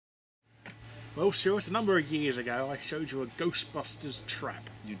Well, Stuart, a number of years ago I showed you a Ghostbusters Trap.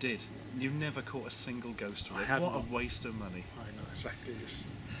 You did. You never caught a single ghost with I it. have What not. a waste of money. I know exactly this.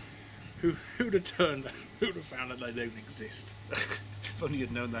 Who'd have found that they don't exist? If only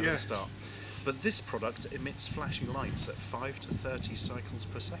you'd known that at the start. But this product emits flashing lights at 5 to 30 cycles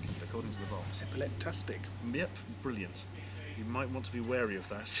per second, according to the box. Epileptastic. Yep, brilliant. You might want to be wary of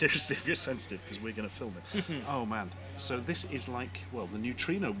that, seriously, if you're sensitive, because we're going to film it. Oh man. So this is like, well, the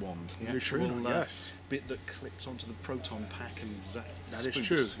Neutrino wand. The Neutrino, actual, yes. bit that clips onto the proton pack and That is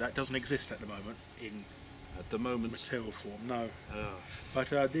true. That doesn't exist at the moment in at the moment. material form, no. But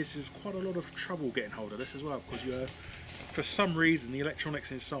this is quite a lot of trouble getting hold of this as well, because for some reason the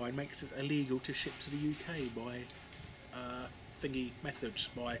electronics inside makes it illegal to ship to the UK by thingy methods,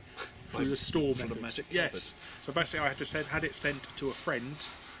 through the store full of method. magic Yes. So basically, I had it sent to a friend,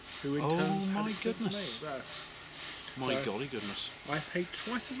 who in turn had it sent to me. So Golly goodness. I paid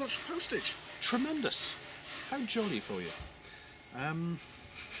twice as much for postage. Tremendous. How jolly for you.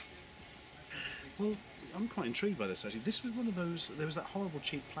 Well, I'm quite intrigued by this actually. This was one of those. There was that horrible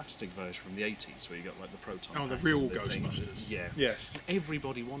cheap plastic version from the 80s where you got like the proton. Oh, the pack real and the Ghostbusters. Yeah. Yes.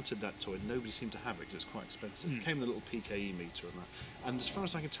 Everybody wanted that toy. Nobody seemed to have it because it was quite expensive. It came with a little PKE meter and that. And as far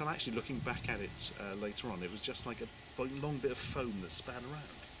as I can tell, actually looking back at it later on, it was just like a long bit of foam that span around.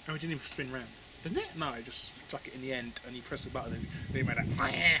 Oh, it didn't even spin round. Didn't it? No, it just stuck it in the end, and you press the button, and it made that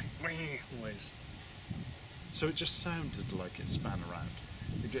noise. So it just sounded like it span around.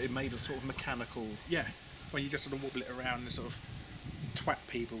 It made a sort of mechanical. Yeah, when you just sort of wobble it around and sort of twat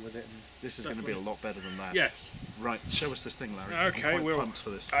people with it. And this is going to be a lot better than that. Yes. Right, show us this thing, Larry. Okay, I'm quite pumped for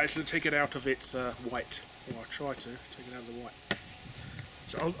this. I should take it out of its white. Or I'll try to take it out of the white.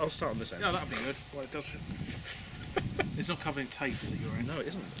 So I'll start on this end. Yeah, that'll be good. Well, it does. It's not covered in tape, is it? You're in? No, it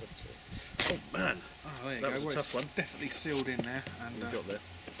isn't. Oh man, Oh, there you that go. was a Well, tough one. Definitely sealed in there. And We got there.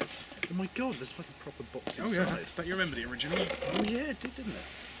 Oh my god, there's like a proper box oh inside. yeah. Don't you remember the original? Oh yeah, it did, didn't it?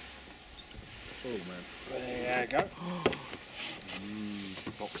 Oh man. There you go.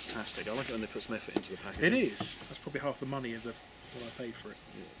 Box-tastic. I like it when they put some effort into the packaging. It is. That's probably half the money of what I paid for it.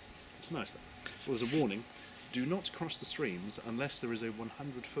 Yeah. It's nice though. Well, there's a warning. Do not cross the streams unless there is a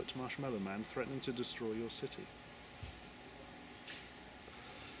 100-foot marshmallow man threatening to destroy your city.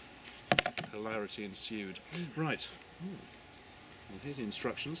 Hilarity ensued. Right. Well, here's the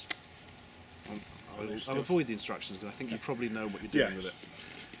instructions. I'll avoid the instructions because I think you probably know what you're doing with it.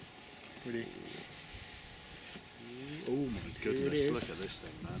 Really. Oh my goodness, look at this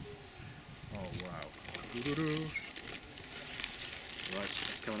thing, man. Oh wow. Right,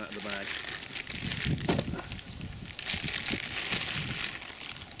 it's coming out of the bag.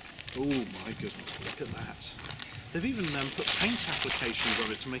 Oh my goodness, look at that. They've even put paint applications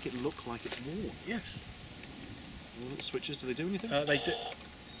on it to make it look like it's worn. Yes. Little switches, do they do anything? They do.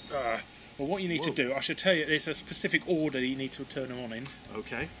 Well, what you need to do, I should tell you, there's a specific order you need to turn them on in.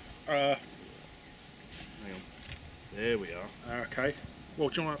 Okay. Hang on. There we are. Okay. Well,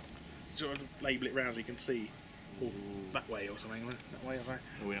 do you want to sort of label it round so you can see? Or that way or something? That way or that?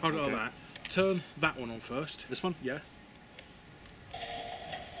 Oh, yeah. Hold on that. Turn that one on first. This one? Yeah.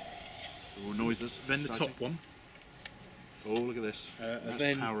 Oh, noises. Then the Exciting. top one. Oh, look at this. That's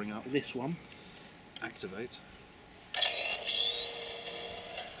then powering up. This one. Activate.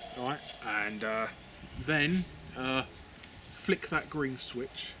 Alright. And then flick that green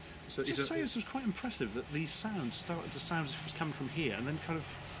switch. So Just say this was quite impressive that these sounds started to sound as if it was coming from here and then kind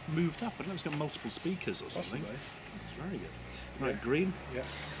of moved up. I don't know if it's got multiple speakers or something. Possibly. This is very good. Right, green. Yeah.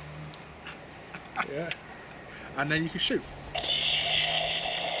 Yeah. And then you can shoot.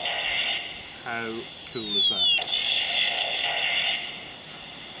 How cool is that?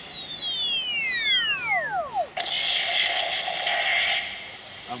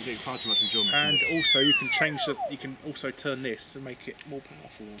 I'm getting far too much enjoyment from And this. also you can change you can also turn this and make it more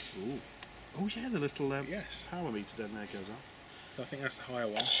powerful. Ooh. Oh yeah, the little yes. power meter down there goes up. So I think that's the higher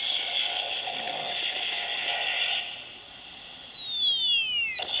one.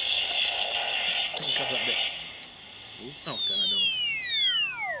 Cover that bit. Ooh. Oh, okay, I don't.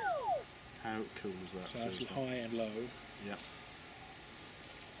 How cool is that? So that's high and low. Yeah.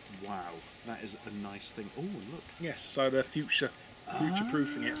 Wow, that is a nice thing. Oh, look. Yes, so they're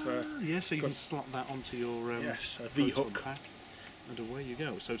future-proofing it. So yeah, so you can slot that onto your yes, a proton V-hook pack, and away you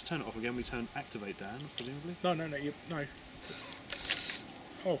go. So to turn it off again, we turn activate down, presumably. No, no.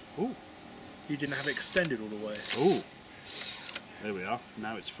 Oh, Oh, you didn't have it extended all the way. oh. There we are.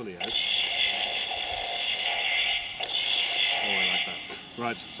 Now it's fully out. Oh, I like that.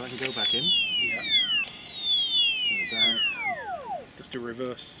 Right, so I can go back in. Yeah. Turn it down. Just a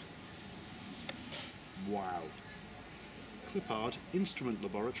reverse. Wow. Equipard Instrument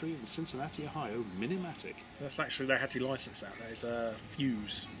Laboratory in Cincinnati, Ohio, Minimatic. That's actually, they had to license that. That is a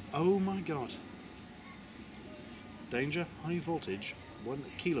fuse. Oh my god. Danger, high voltage, 1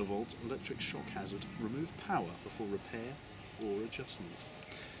 kilovolt electric shock hazard. Remove power before repair or adjustment.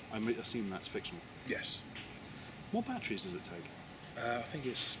 I assume that's fictional. Yes. What batteries does it take? I think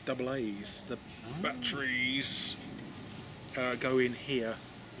it's AA's. The batteries go in here.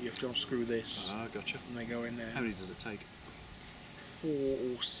 You have to unscrew this. Ah, gotcha. And they go in there. How many does it take? 4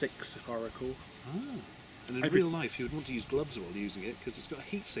 or 6, if I recall. Ah. And in real life, you would want to use gloves while using it because it's got a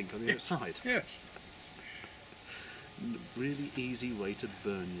heat sink on the outside. Yes. Really easy way to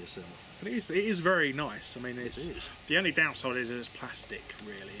burn yourself. But it is very nice. I mean, It is. The only downside is it's plastic,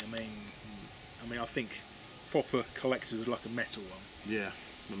 really. I mean, I think proper collectors would like a metal one. Yeah,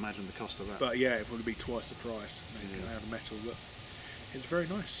 imagine the cost of that. But yeah, it'd probably be twice the price. They can have metal, but it's very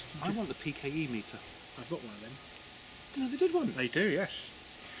nice. I want the PKE meter. I've got one of them. No, they did one. They do, yes.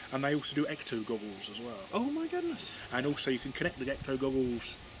 And they also do ecto goggles as well. Oh my goodness. And also you can connect the ecto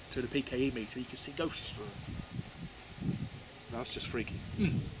goggles to the PKE meter. You can see ghosts through them. That's just freaky.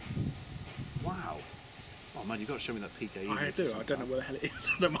 Wow. Oh man, you've got to show me that PKE I meter do. I sometime. don't know where the hell it is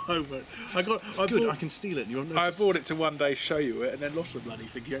at the moment. Good, I can steal it and you won't I notice. bought it to one day show you it and then lost the bloody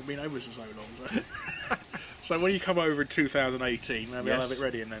thing. You haven't been over for so long. So, so when you come over in 2018, maybe I'll have it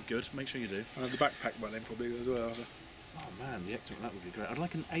ready and then. Good, make sure you do. I'll have the backpack by then probably as well. So. Oh man, the ecto, that would be great. I'd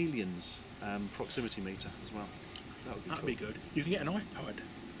like an aliens proximity meter as well. That would be That'd cool. be good. You can get an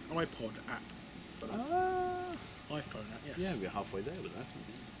iPod app for that. iPhone app, yes. Yeah, we're halfway there with that.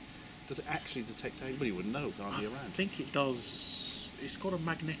 Does it actually detect alien? Well, you wouldn't know, can't be I around. think it does. It's got a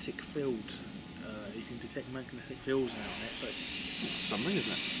magnetic field. You can detect magnetic fields now on it. So Something,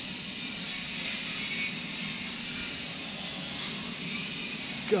 isn't it?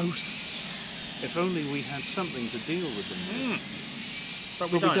 Ghosts. If only we had something to deal with them.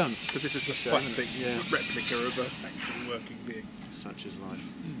 but we don't. because this is just Shame, plastic isn't it? Yeah. replica of an actual working being. Such is life.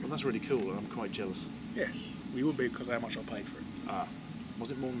 Well, that's really cool, and I'm quite jealous. Yes, we would be because of how much I paid for it. Ah,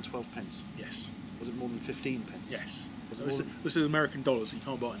 was it more than 12 pence? Yes. Was it more than 15 pence? Yes. Was So it more this is American dollars. So you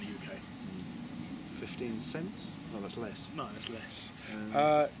can't buy it in the UK. 15 cents? No, that's less. No, it's less.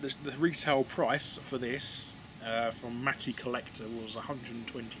 The retail price for this from Matty Collector was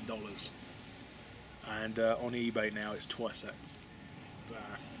 $120, and on eBay now it's twice that.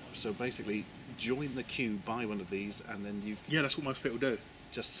 So basically, join the queue, buy one of these, and then you Yeah, that's what most people do.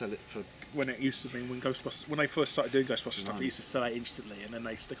 just sell it for... When it used to be when they first started doing Ghostbusters stuff, Right. they used to sell it instantly, and then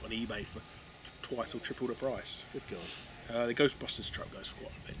they stick it on eBay for twice or triple the price. Good God. The Ghostbusters Trap goes for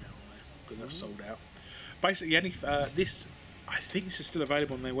quite a bit now, because that's sold out. Basically, this I think this is still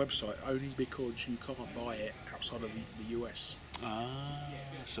available on their website only because you can't buy it outside of the US. Ah,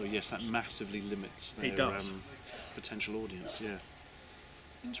 so yes, that massively limits their It does. potential audience, yeah.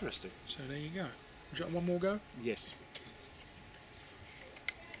 Interesting. So there you go. Would you like one more go? Yes.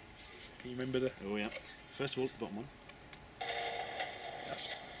 Can you remember the? Oh yeah. First of all, it's the bottom one, Yes.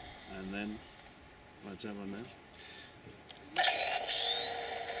 and then let's have one there.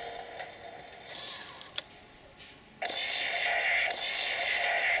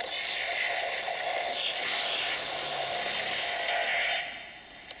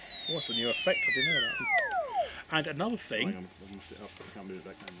 Oh, that's a new effect. I didn't know that. And another thing, Hang on, I've moved it up. I can't move it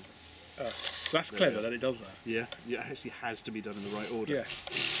back down. that's There clever we go. that it does that. Yeah, it actually has to be done in the right order. Yeah.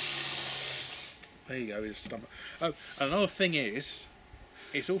 There you go. His stomach. Oh, and another thing is,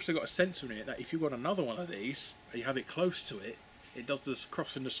 it's also got a sensor in it that if you've got another one of these and you have it close to it, it does this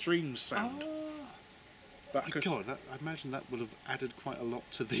crossing the streams sound. But My God, I imagine that would have added quite a lot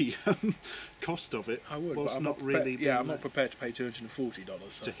to the cost of it. I would, whilst but I'm not not really. Yeah, I'm not prepared to pay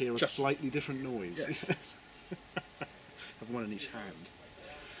 $240 to hear a slightly different noise. Yes. Have one in each hand.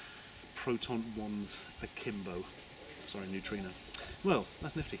 Proton wands akimbo. Sorry, Neutrino. Well,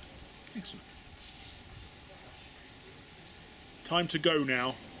 that's nifty. Excellent. Time to go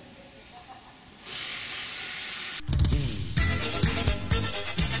now.